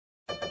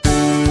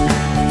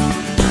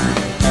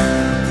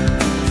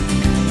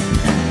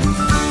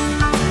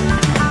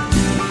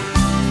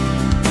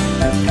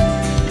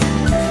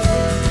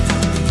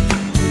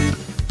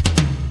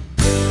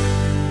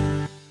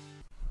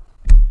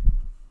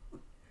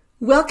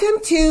Welcome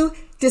to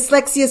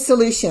Dyslexia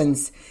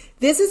Solutions.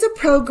 This is a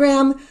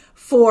program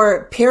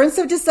for parents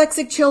of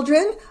dyslexic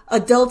children,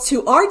 adults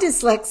who are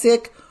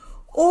dyslexic,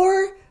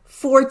 or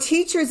for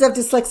teachers of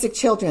dyslexic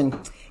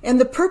children. And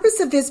the purpose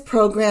of this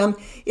program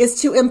is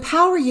to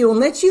empower you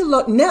and let you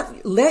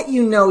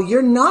know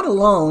you're not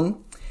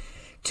alone,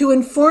 to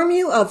inform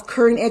you of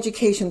current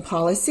education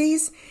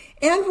policies,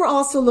 and we're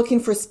also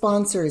looking for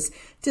sponsors,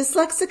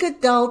 dyslexic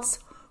adults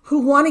who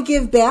want to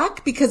give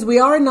back, because we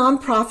are a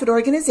nonprofit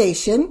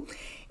organization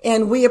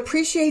and we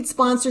appreciate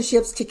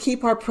sponsorships to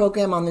keep our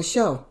program on the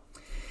show.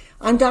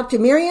 I'm Dr.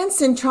 Marianne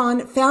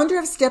Cintron, founder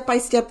of Step by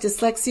Step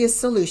Dyslexia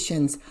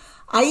Solutions.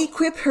 I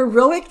equip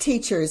heroic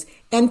teachers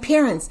and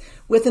parents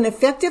with an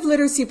effective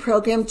literacy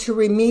program to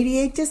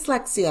remediate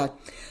dyslexia.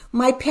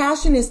 My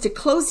passion is to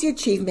close the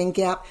achievement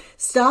gap,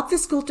 stop the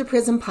school to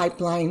prison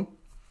pipeline,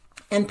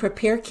 and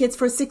prepare kids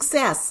for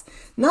success,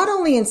 not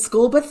only in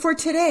school, but for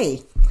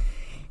today.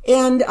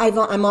 And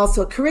I'm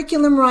also a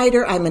curriculum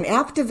writer, I'm an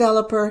app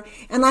developer,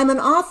 and I'm an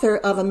author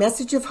of A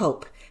Message of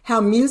Hope, How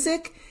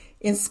Music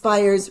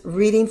Inspires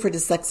Reading for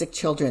Dyslexic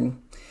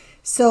Children.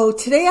 So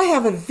today I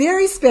have a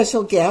very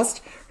special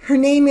guest. Her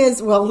name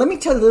is, let me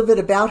tell you a little bit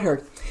about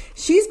her.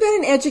 She's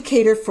been an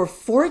educator for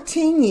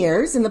 14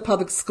 years in the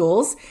public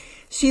schools.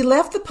 She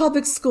left the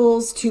public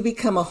schools to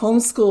become a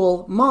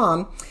homeschool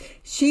mom.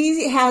 She's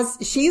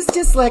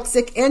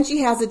dyslexic and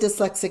she has a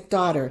dyslexic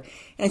daughter,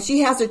 and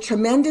she has a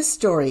tremendous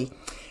story.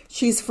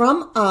 She's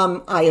from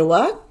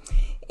Iowa,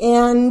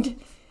 and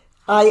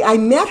I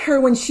met her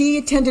when she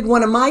attended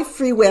one of my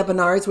free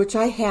webinars, which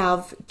I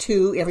have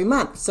 2 every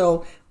month.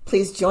 So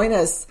please join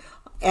us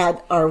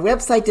at our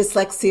website,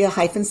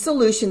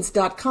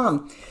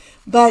 dyslexia-solutions.com.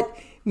 But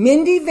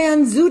Mindy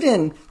Van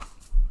Zuden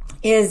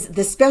is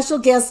the special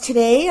guest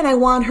today, and I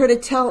want her to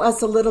tell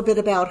us a little bit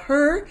about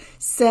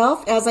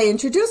herself as I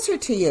introduce her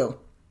to you.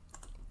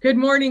 Good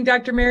morning,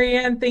 Dr.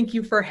 Marianne. Thank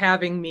you for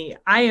having me.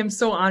 I am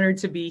so honored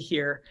to be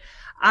here.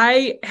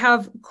 I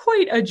have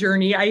quite a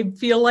journey, I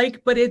feel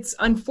like, but it's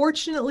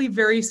unfortunately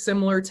very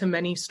similar to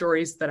many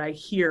stories that I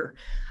hear.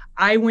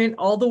 I went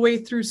all the way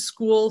through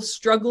school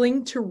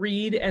struggling to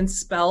read and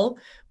spell,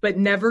 but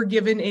never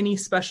given any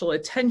special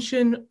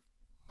attention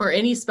or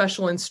any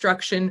special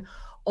instruction,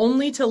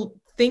 only to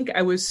think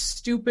I was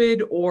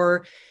stupid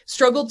or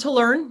struggled to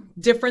learn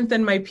different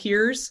than my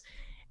peers,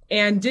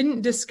 and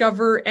didn't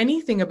discover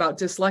anything about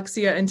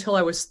dyslexia until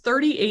I was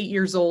 38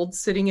 years old,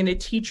 sitting in a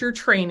teacher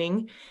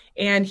training,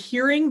 and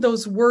hearing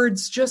those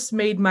words just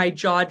made my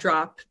jaw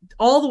drop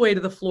all the way to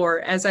the floor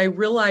as I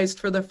realized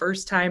for the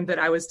first time that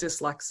I was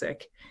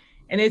dyslexic.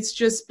 And it's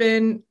just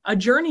been a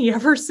journey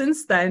ever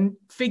since then,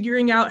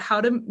 figuring out how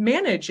to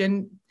manage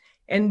and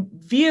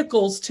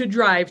vehicles to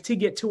drive to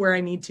get to where I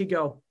need to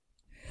go.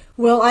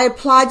 Well, I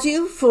applaud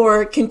you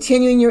for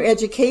continuing your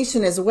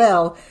education as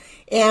well.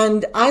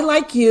 And I,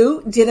 like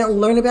you, didn't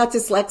learn about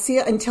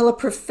dyslexia until a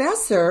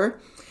professor,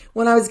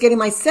 when I was getting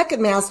my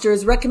second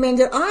master's,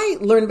 recommended I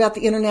learn about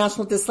the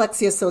International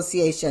Dyslexia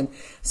Association.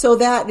 So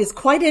that is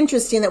quite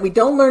interesting that we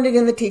don't learn it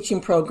in the teaching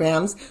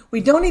programs.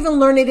 We don't even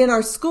learn it in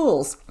our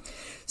schools.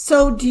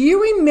 So do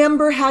you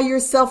remember how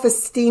your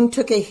self-esteem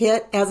took a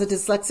hit as a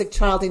dyslexic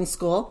child in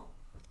school?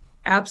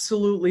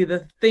 Absolutely.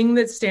 The thing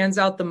that stands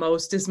out the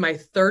most is my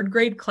 3rd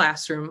grade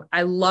classroom.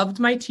 I loved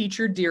my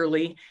teacher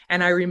dearly,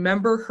 and I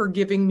remember her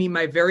giving me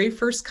my very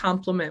first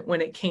compliment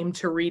when it came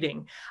to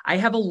reading. I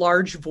have a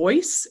large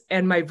voice,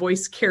 and my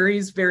voice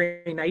carries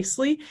very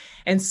nicely.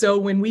 And so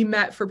when we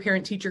met for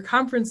parent-teacher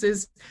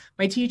conferences,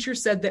 my teacher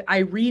said that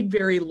I read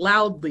very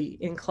loudly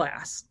in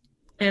class.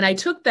 And I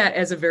took that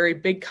as a very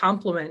big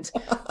compliment,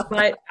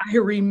 but I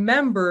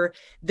remember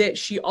that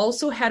she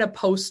also had a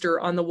poster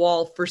on the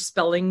wall for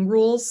spelling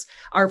rules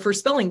or for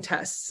spelling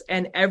tests.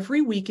 And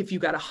every week, if you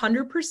got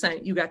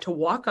 100%, you got to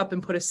walk up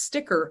and put a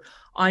sticker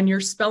on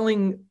your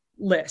spelling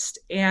list.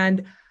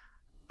 And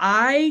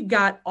I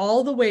got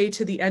all the way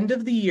to the end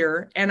of the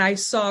year and I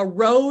saw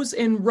rows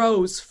and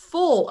rows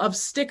full of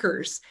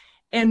stickers.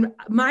 And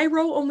my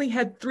row only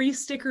had 3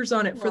 stickers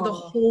on it for the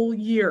whole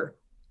year.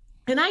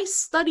 And I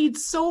studied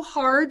so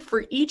hard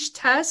for each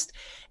test,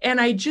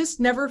 and I just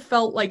never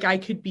felt like I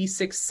could be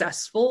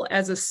successful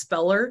as a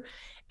speller.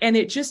 And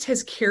it just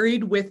has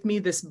carried with me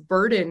this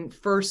burden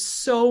for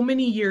so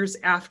many years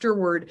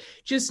afterward,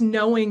 just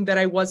knowing that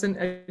I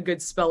wasn't a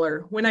good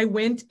speller. When I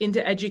went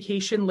into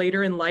education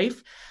later in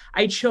life,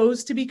 I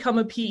chose to become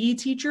a PE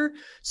teacher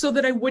so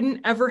that I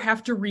wouldn't ever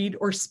have to read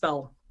or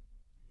spell.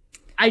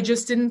 I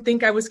just didn't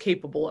think I was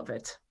capable of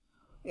it.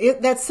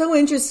 That's so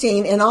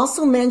interesting. And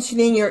also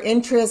mentioning your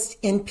interest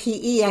in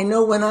PE. I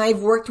know when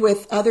I've worked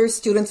with other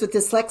students with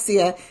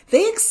dyslexia,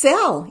 they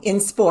excel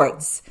in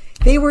sports.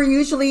 They were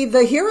usually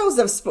the heroes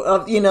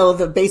of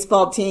the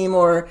baseball team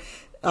or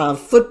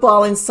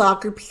football and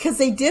soccer because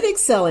they did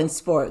excel in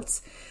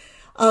sports.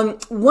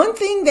 One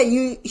thing that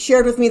you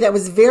shared with me that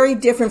was very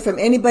different from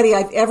anybody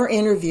I've ever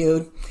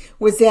interviewed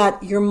was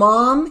that your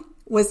mom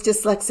was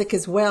dyslexic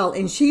as well.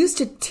 And she used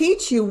to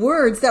teach you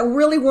words that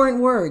really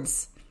weren't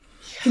words.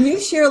 Can you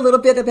share a little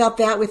bit about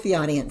that with the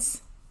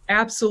audience?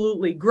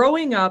 Absolutely.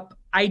 Growing up,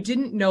 I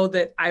didn't know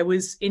that I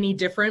was any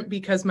different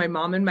because my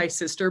mom and my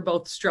sister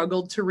both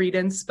struggled to read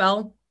and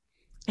spell.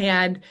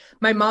 And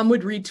my mom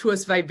would read to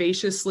us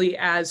vivaciously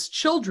as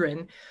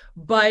children.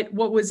 But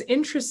what was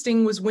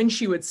interesting was when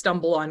she would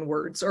stumble on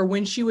words or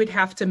when she would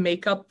have to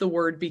make up the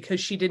word because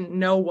she didn't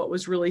know what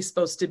was really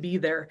supposed to be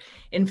there.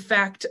 In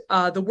fact,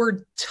 the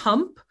word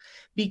tump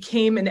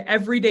became an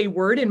everyday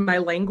word in my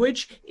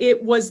language.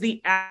 It was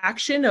the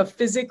action of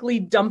physically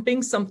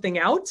dumping something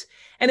out.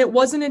 And it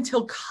wasn't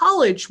until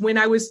college when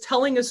I was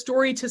telling a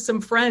story to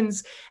some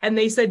friends and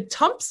they said,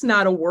 "Tump's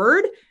not a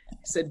word." I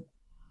said,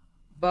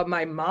 "But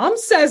my mom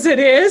says it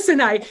is."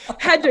 And I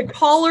had to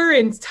call her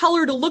and tell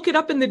her to look it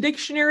up in the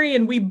dictionary.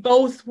 And we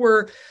both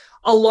were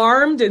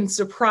alarmed and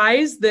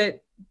surprised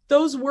that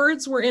those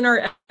words were in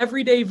our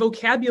everyday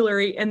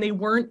vocabulary and they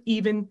weren't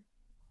even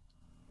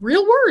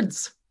real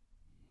words.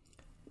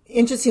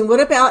 Interesting.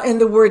 What about in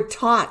the word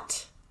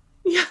taught?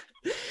 Yeah.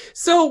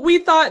 So we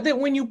thought that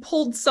when you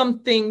pulled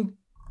something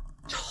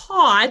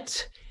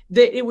taut,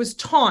 that it was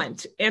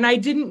taunt. And I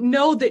didn't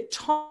know that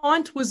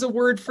taunt was a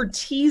word for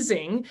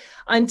teasing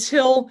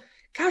until,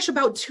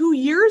 about 2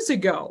 years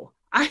ago.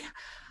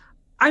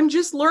 I'm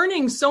just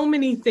learning so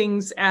many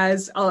things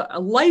as a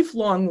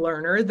lifelong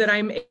learner that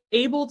I'm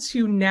able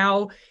to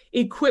now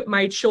equip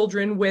my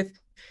children with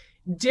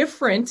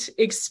different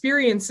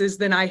experiences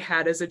than I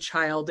had as a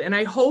child. And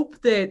I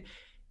hope that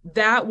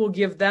that will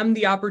give them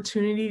the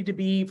opportunity to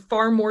be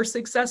far more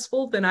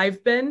successful than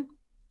I've been.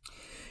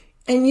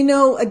 And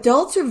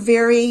adults are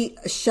very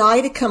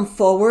shy to come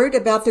forward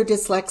about their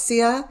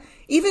dyslexia.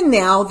 Even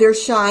now, they're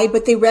shy,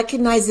 but they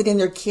recognize it in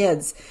their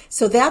kids.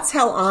 So that's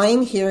how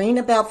I'm hearing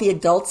about the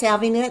adults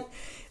having it,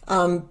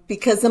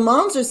 because the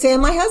moms are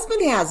saying, "My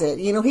husband has it."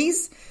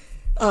 He's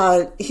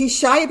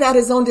shy about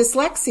his own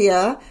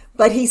dyslexia,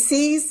 but he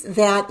sees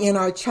that in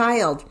our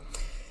child.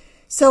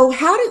 So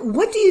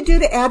what do you do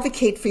to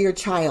advocate for your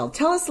child?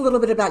 Tell us a little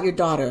bit about your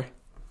daughter.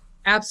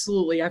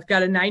 Absolutely. I've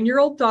got a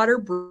 9-year-old daughter,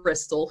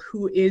 Bristol,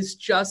 who is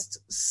just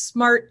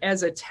smart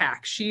as a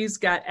tack. She's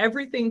got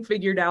everything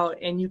figured out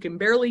and you can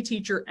barely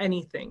teach her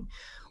anything.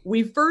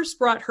 We first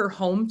brought her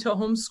home to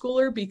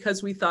homeschool her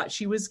because we thought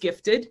she was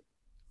gifted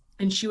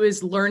and she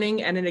was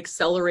learning at an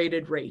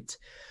accelerated rate.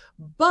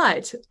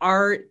 But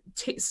our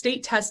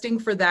state testing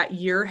for that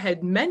year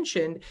had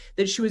mentioned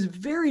that she was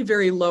very,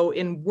 very low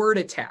in word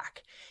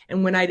attack.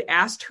 And when I'd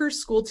asked her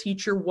school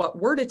teacher what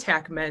word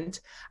attack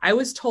meant, I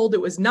was told it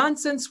was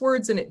nonsense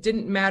words and it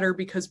didn't matter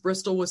because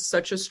Bristol was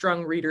such a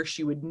strong reader,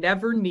 she would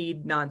never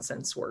need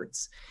nonsense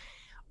words.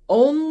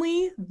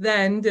 Only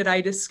then did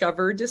I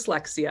discover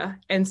dyslexia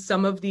and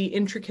some of the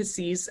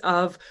intricacies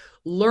of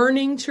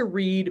learning to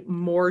read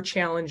more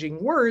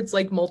challenging words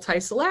like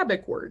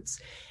multisyllabic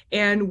words.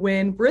 And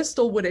when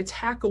Bristol would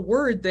attack a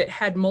word that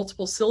had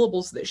multiple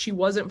syllables that she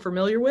wasn't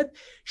familiar with,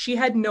 she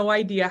had no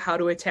idea how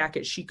to attack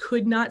it. She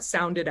could not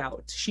sound it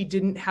out. She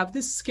didn't have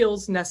the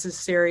skills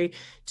necessary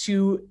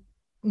to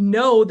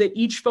know that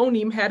each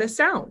phoneme had a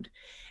sound.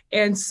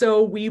 And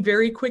so we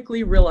very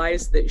quickly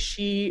realized that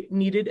she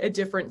needed a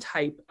different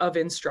type of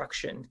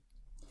instruction.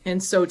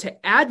 And so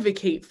to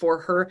advocate for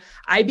her,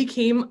 I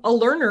became a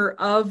learner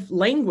of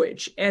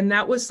language. And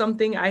that was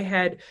something I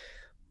had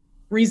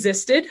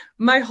resisted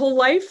my whole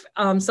life,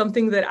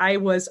 something that I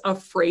was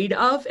afraid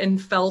of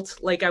and felt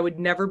like I would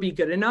never be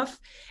good enough.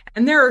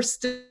 And there are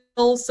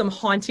still some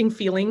haunting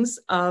feelings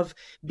of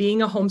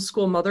being a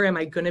homeschool mother. Am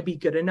I going to be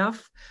good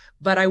enough?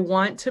 But I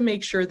want to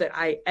make sure that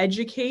I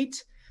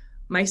educate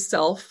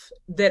myself,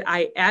 that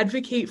I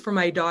advocate for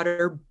my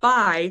daughter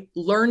by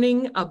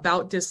learning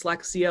about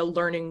dyslexia,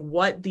 learning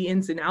what the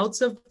ins and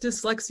outs of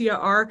dyslexia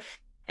are,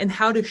 and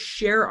how to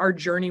share our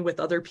journey with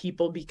other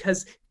people,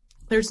 because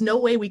there's no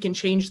way we can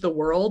change the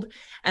world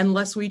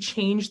unless we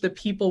change the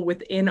people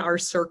within our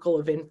circle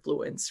of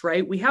influence,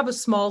 right? We have a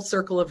small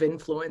circle of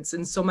influence.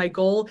 And so my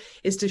goal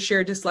is to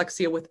share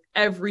dyslexia with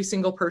every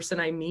single person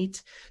I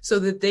meet so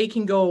that they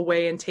can go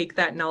away and take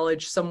that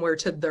knowledge somewhere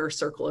to their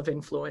circle of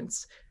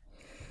influence.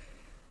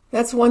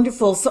 That's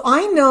wonderful. So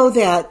I know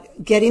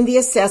that getting the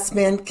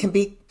assessment can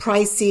be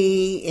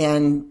pricey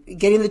and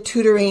getting the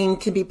tutoring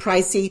can be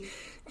pricey.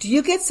 Do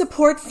you get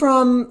support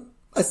from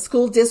a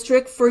school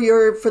district for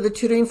the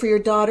tutoring for your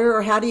daughter,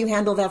 or how do you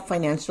handle that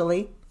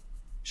financially?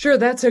 Sure,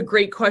 that's a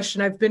great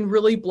question. I've been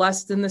really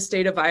blessed in the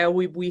state of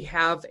Iowa. We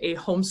have a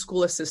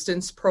homeschool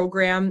assistance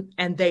program,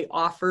 and they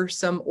offer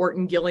some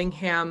Orton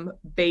Gillingham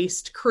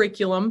based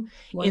curriculum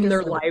in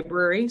their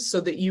library so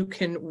that you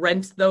can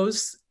rent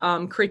those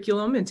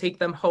curriculum and take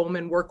them home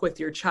and work with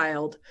your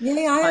child.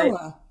 Yay,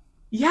 Iowa.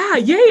 Yeah,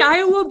 yay,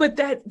 Iowa, but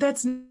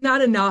that's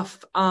not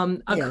enough. Yes.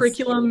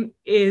 Curriculum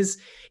is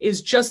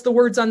just the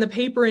words on the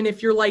paper. And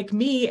if you're like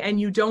me and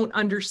you don't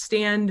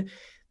understand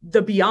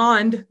the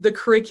beyond the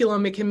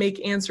curriculum, it can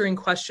make answering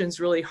questions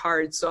really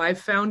hard. So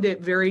I've found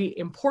it very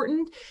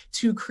important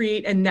to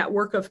create a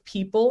network of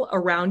people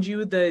around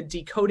you. The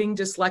Decoding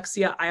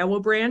Dyslexia Iowa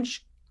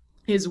branch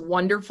is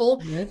wonderful.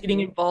 Good.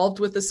 Getting involved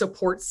with the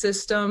support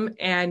system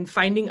and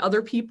finding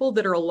other people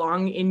that are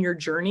along in your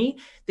journey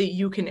that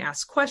you can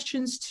ask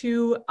questions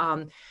to.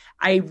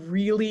 I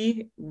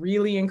really,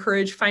 really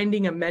encourage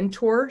finding a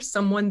mentor,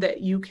 someone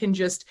that you can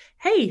just,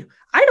 hey,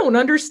 I don't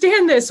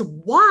understand this.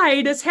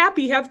 Why does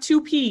Happy have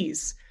two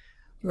P's?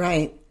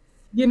 Right.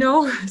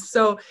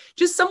 So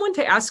just someone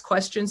to ask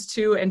questions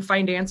to and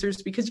find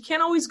answers, because you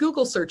can't always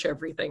Google search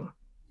everything.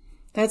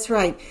 That's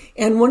right.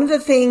 And one of the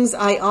things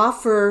I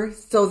offer,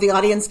 so the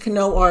audience can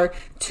know, are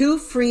 2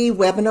 free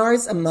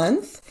webinars a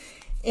month.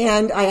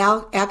 And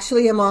I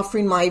actually am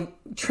offering my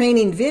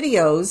training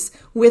videos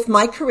with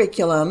my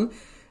curriculum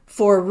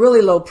for a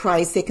really low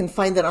price. They can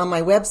find that on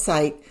my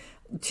website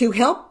to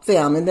help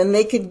them. And then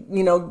they could,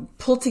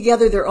 pull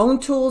together their own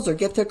tools or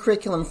get their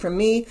curriculum from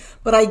me.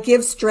 But I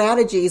give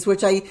strategies,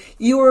 which when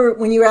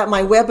you were at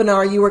my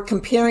webinar, you were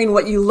comparing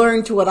what you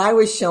learned to what I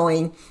was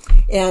showing,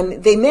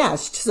 and they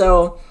meshed.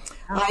 So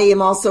I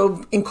am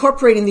also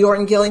incorporating the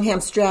Orton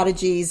Gillingham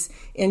strategies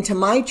into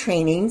my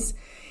trainings,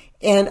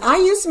 and I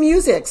use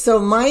music. So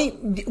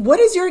what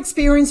is your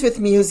experience with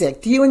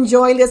music? Do you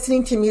enjoy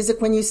listening to music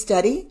when you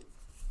study?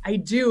 I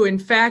do. In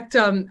fact,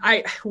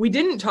 we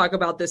didn't talk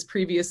about this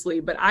previously,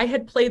 but I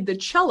had played the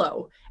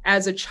cello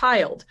as a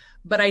child,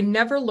 but I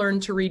never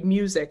learned to read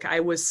music.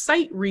 I was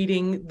sight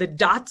reading the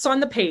dots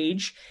on the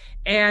page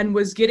and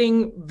was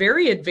getting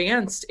very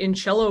advanced in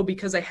cello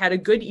because I had a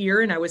good ear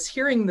and I was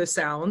hearing the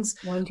sounds.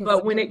 Wonderful.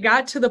 But when it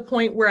got to the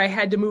point where I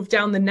had to move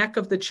down the neck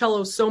of the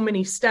cello so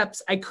many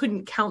steps, I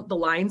couldn't count the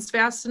lines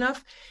fast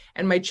enough.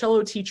 And my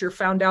cello teacher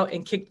found out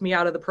and kicked me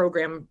out of the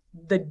program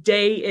the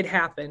day it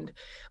happened.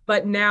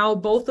 But now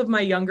both of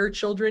my younger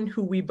children,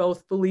 who we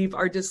both believe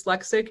are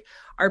dyslexic,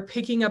 are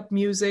picking up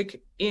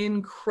music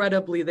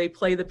incredibly. They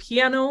play the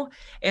piano,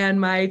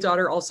 and my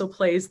daughter also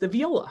plays the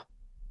viola.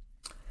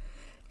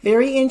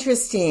 Very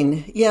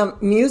interesting. Yeah,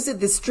 music,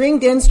 the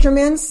stringed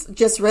instruments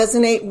just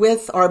resonate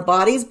with our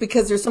bodies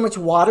because there's so much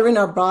water in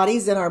our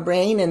bodies and our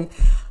brain. And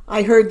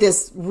I heard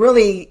this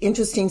really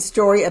interesting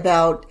story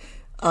about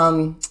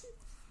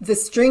the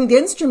stringed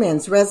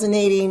instruments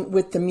resonating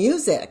with the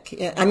music.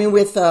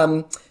 With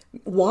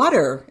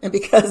water. And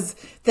because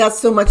that's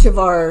so much of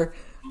our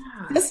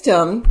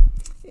system,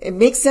 it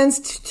makes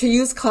sense to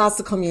use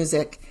classical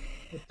music.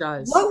 It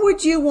does. What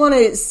would you want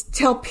to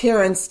tell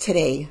parents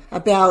today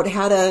about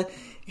how to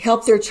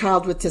help their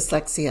child with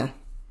dyslexia?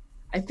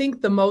 I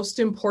think the most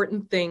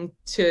important thing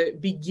to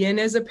begin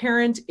as a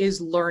parent is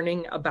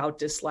learning about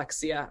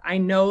dyslexia. I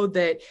know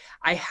that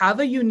I have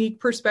a unique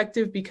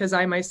perspective because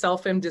I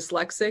myself am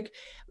dyslexic,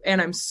 and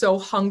I'm so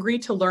hungry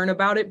to learn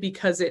about it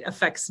because it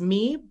affects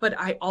me, but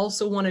I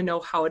also want to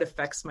know how it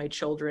affects my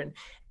children.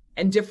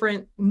 And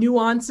different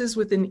nuances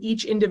within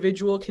each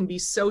individual can be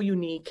so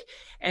unique.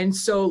 And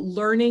so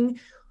learning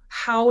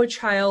how a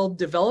child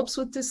develops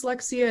with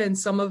dyslexia and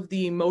some of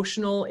the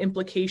emotional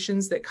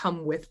implications that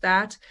come with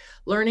that,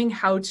 learning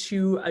how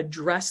to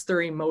address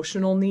their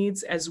emotional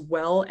needs as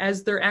well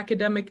as their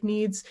academic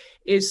needs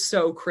is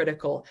so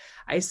critical.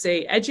 I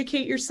say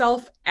educate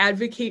yourself,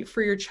 advocate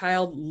for your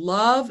child,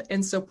 love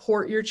and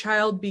support your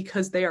child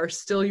because they are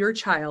still your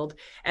child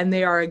and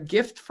they are a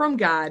gift from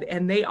God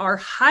and they are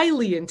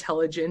highly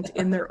intelligent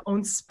in their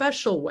own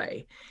special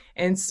way.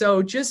 And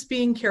so just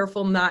being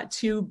careful not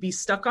to be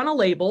stuck on a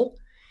label,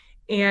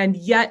 and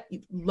yet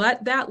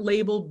let that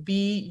label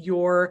be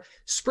your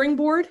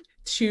springboard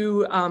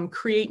to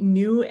create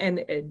new and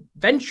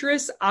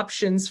adventurous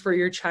options for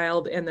your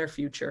child and their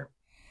future.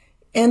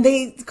 And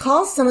they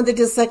call some of the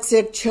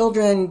dyslexic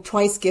children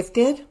twice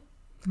gifted.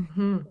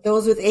 Mm-hmm.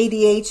 Those with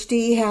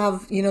ADHD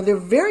have, they're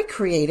very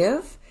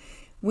creative.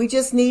 We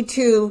just need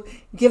to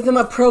give them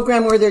a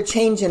program where they're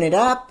changing it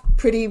up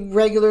pretty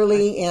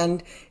regularly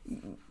and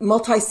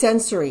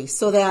multisensory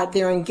so that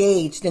they're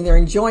engaged and they're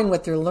enjoying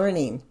what they're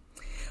learning.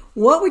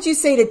 What would you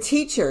say to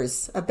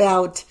teachers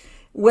about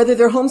whether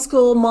they're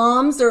homeschool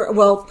moms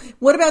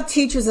what about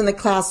teachers in the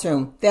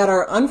classroom that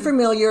are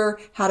unfamiliar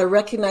how to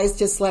recognize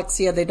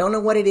dyslexia? They don't know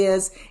what it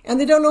is, and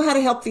they don't know how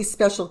to help these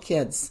special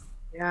kids.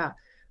 Yeah.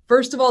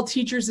 First of all,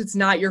 teachers, it's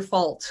not your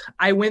fault.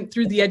 I went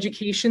through the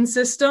education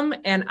system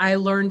and I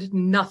learned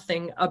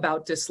nothing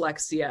about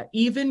dyslexia.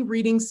 Even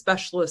reading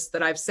specialists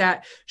that I've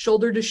sat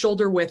shoulder to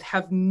shoulder with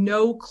have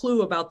no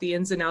clue about the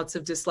ins and outs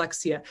of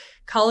dyslexia.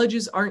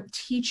 Colleges aren't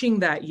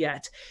teaching that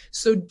yet.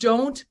 So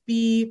don't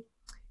be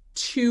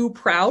too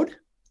proud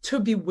to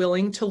be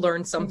willing to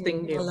learn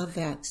something new. I love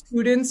that.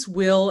 Students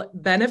will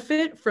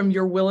benefit from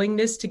your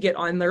willingness to get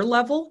on their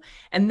level.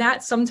 And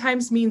that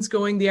sometimes means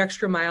going the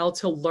extra mile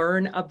to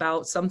learn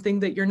about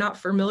something that you're not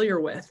familiar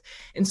with.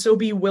 And so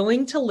be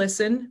willing to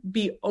listen,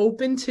 be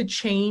open to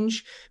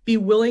change, be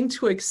willing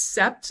to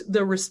accept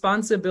the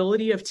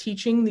responsibility of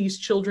teaching these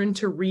children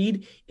to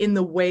read in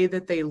the way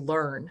that they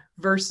learn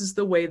versus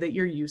the way that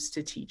you're used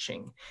to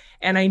teaching.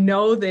 And I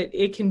know that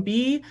it can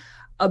be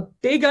a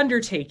big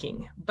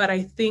undertaking, but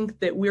I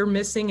think that we're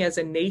missing as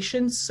a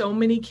nation so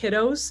many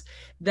kiddos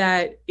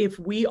that if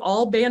we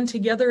all band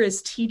together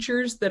as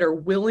teachers that are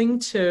willing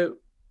to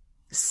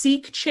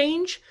seek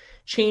change,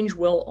 change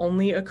will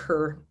only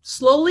occur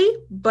slowly,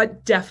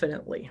 but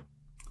definitely.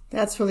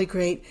 That's really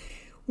great.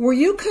 Were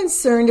you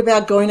concerned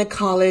about going to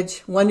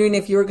college, wondering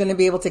if you were going to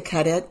be able to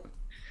cut it?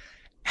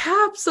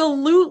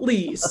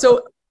 Absolutely.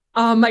 So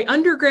my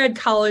undergrad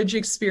college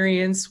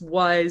experience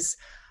was,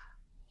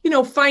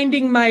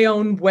 finding my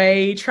own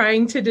way,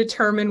 trying to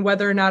determine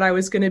whether or not I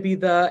was going to be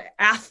the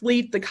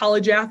athlete, the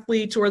college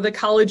athlete, or the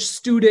college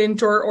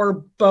student, or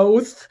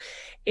both.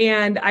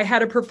 And I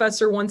had a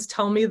professor once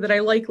tell me that I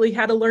likely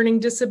had a learning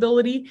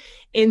disability.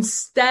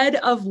 Instead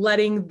of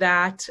letting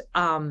that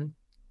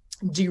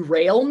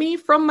derail me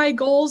from my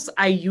goals,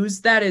 I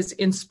used that as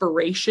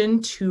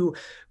inspiration to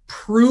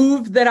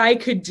prove that I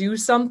could do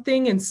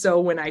something. And so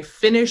when I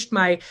finished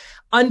my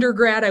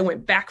undergrad, I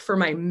went back for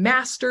my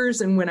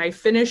master's. And when I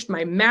finished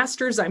my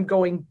master's, I'm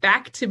going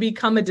back to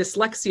become a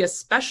dyslexia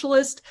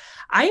specialist.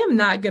 I am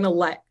not going to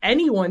let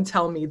anyone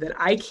tell me that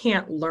I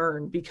can't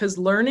learn, because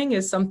learning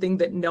is something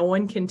that no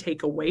one can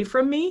take away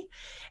from me.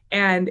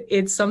 And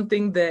it's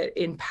something that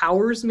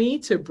empowers me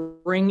to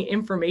bring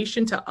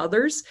information to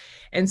others.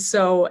 And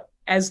so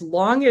as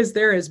long as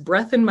there is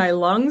breath in my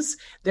lungs,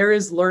 there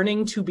is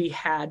learning to be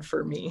had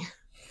for me.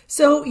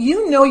 So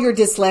you're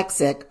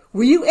dyslexic.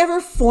 Were you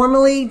ever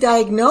formally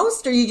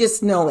diagnosed, or you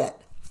just know it?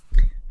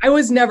 I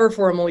was never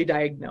formally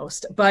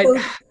diagnosed, but...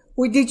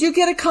 Did you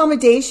get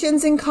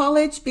accommodations in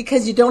college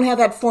because you don't have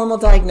that formal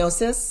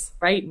diagnosis?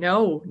 Right.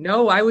 No,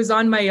 I was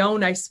on my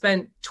own. I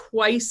spent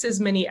twice as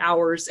many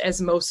hours as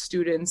most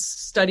students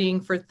studying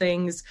for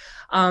things.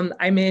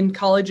 I'm in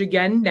college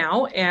again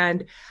now,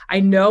 and I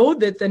know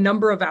that the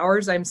number of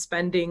hours I'm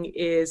spending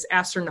is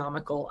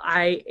astronomical.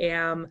 I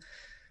am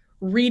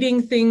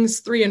reading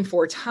things 3 and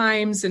 4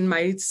 times, and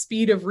my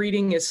speed of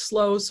reading is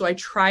slow. So I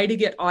try to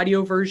get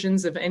audio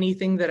versions of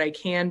anything that I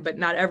can, but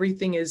not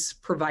everything is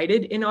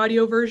provided in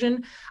audio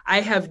version. I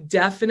have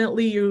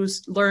definitely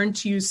learned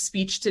to use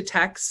speech to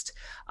text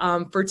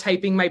for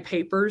typing my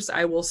papers.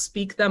 I will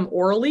speak them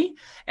orally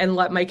and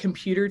let my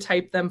computer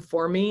type them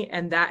for me.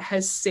 And that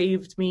has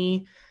saved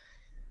me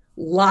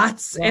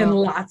lots and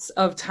lots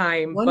of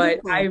time.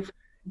 Wonderful. But I've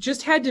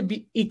just had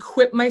to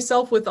equip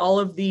myself with all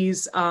of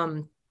these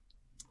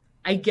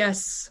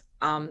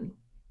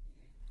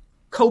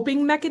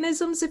coping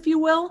mechanisms, if you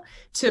will,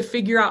 to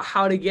figure out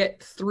how to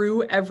get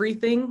through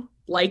everything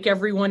like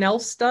everyone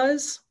else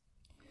does.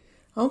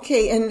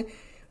 Okay. And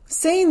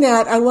saying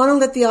that, I want to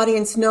let the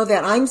audience know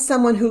that I'm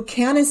someone who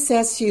can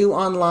assess you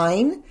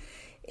online.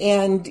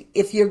 And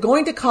if you're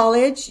going to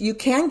college, you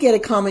can get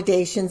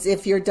accommodations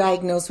if you're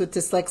diagnosed with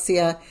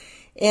dyslexia.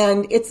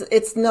 And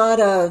it's not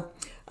a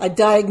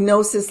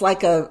diagnosis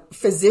like a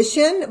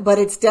physician, but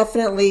it's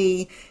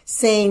definitely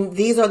saying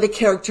these are the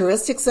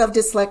characteristics of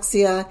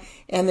dyslexia.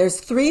 And there's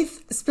 3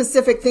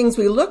 specific things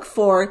we look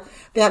for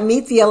that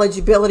meet the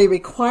eligibility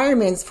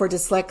requirements for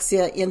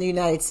dyslexia in the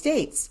United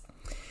States.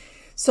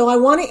 So I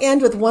want to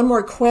end with one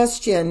more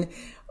question.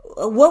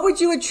 What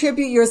would you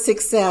attribute your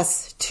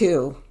success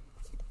to?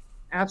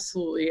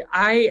 Absolutely.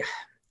 I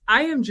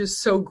am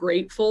just so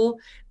grateful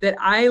that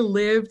I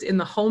lived in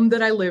the home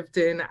that I lived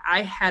in.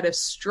 I had a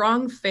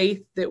strong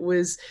faith that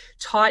was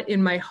taught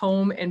in my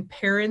home, and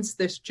parents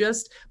that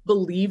just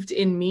believed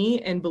in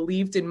me and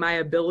believed in my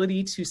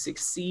ability to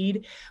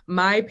succeed.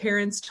 My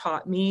parents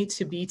taught me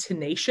to be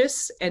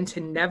tenacious and to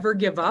never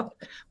give up.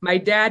 My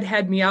dad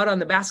had me out on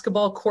the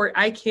basketball court.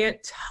 I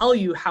can't tell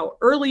you how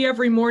early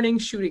every morning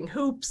shooting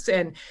hoops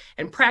and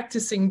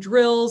practicing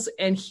drills.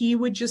 And he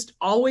would just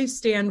always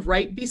stand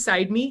right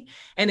beside me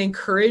and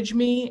encourage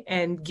me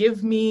and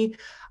give me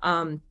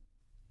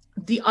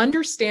the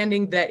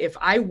understanding that if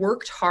I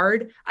worked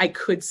hard, I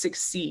could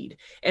succeed.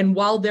 And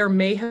while there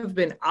may have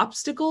been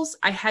obstacles,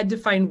 I had to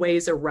find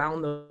ways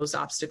around those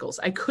obstacles.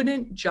 I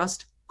couldn't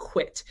just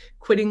quit.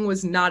 Quitting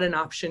was not an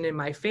option in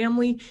my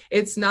family.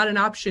 It's not an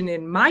option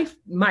in my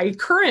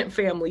current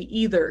family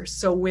either.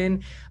 So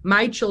when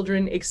my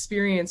children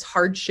experience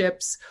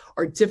hardships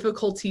or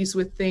difficulties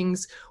with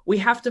things, we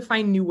have to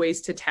find new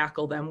ways to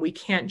tackle them. We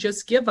can't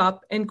just give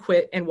up and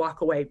quit and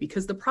walk away,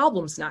 because the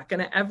problem's not going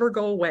to ever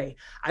go away.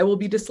 I will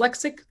be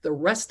dyslexic the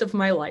rest of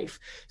my life.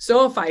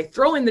 So if I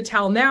throw in the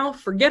towel now,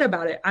 forget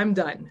about it, I'm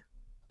done.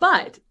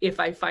 But if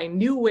I find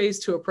new ways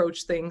to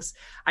approach things,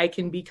 I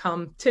can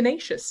become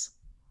tenacious.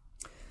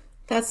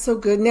 That's so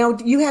good. Now,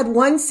 you had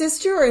one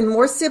sister and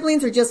more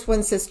siblings, or just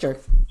one sister?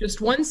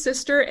 Just one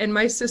sister, and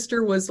my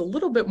sister was a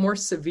little bit more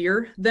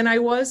severe than I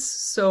was.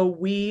 So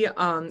we,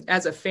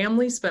 as a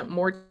family, spent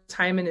more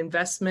time and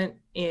investment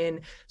in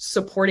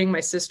supporting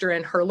my sister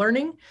and her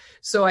learning.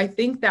 So I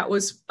think that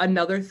was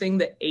another thing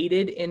that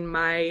aided in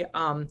my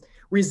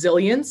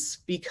resilience,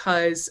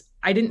 because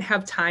I didn't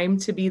have time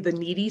to be the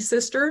needy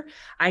sister.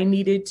 I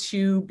needed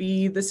to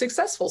be the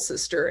successful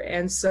sister.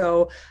 And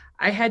so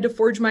I had to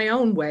forge my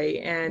own way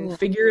and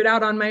figure it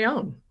out on my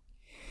own.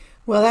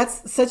 Well,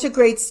 that's such a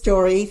great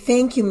story.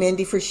 Thank you,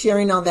 Mindy, for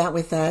sharing all that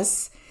with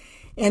us.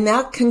 And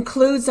that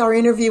concludes our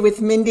interview with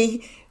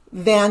Mindy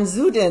Van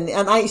Zuden.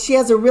 And she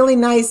has a really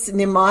nice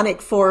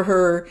mnemonic for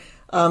her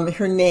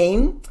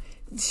name.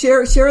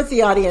 Share with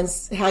the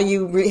audience how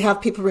you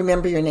have people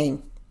remember your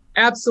name.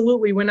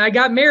 Absolutely. When I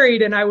got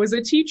married and I was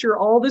a teacher,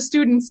 all the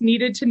students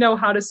needed to know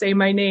how to say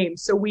my name.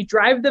 So we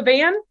drive the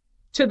van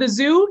to the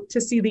zoo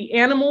to see the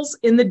animals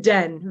in the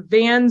den.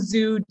 Van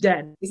Zoo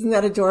Den. Isn't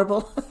that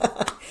adorable?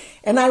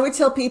 And I would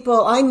tell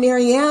people, I'm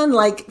Marianne,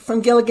 like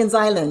from Gilligan's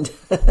Island.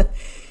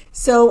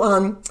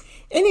 So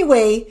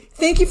anyway,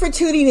 thank you for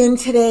tuning in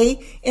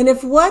today. And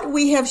if what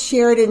we have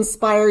shared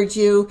inspired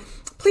you,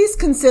 please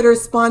consider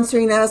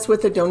sponsoring us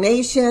with a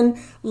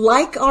donation,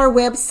 like our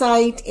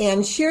website,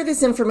 and share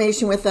this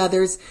information with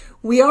others.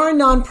 We are a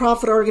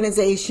nonprofit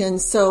organization,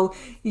 so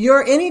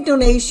any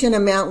donation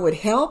amount would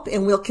help,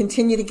 and we'll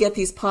continue to get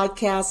these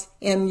podcasts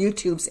and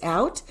YouTubes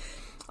out.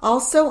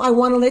 Also, I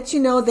want to let you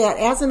know that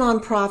as a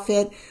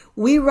nonprofit,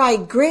 we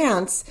write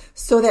grants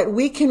so that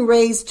we can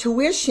raise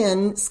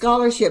tuition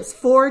scholarships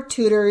for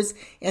tutors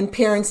and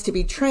parents to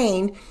be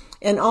trained,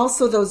 and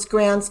also those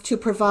grants to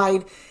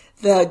provide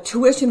the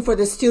tuition for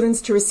the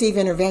students to receive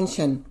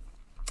intervention.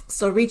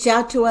 So reach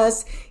out to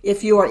us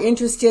if you are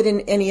interested in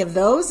any of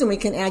those, and we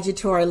can add you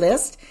to our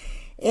list.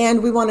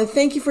 And we want to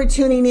thank you for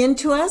tuning in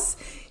to us.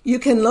 You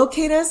can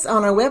locate us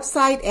on our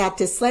website at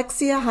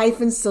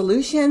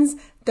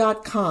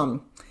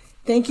dyslexia-solutions.com.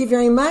 Thank you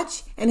very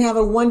much, and have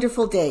a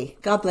wonderful day.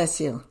 God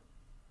bless you.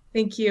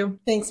 Thank you.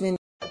 Thanks, Mindy.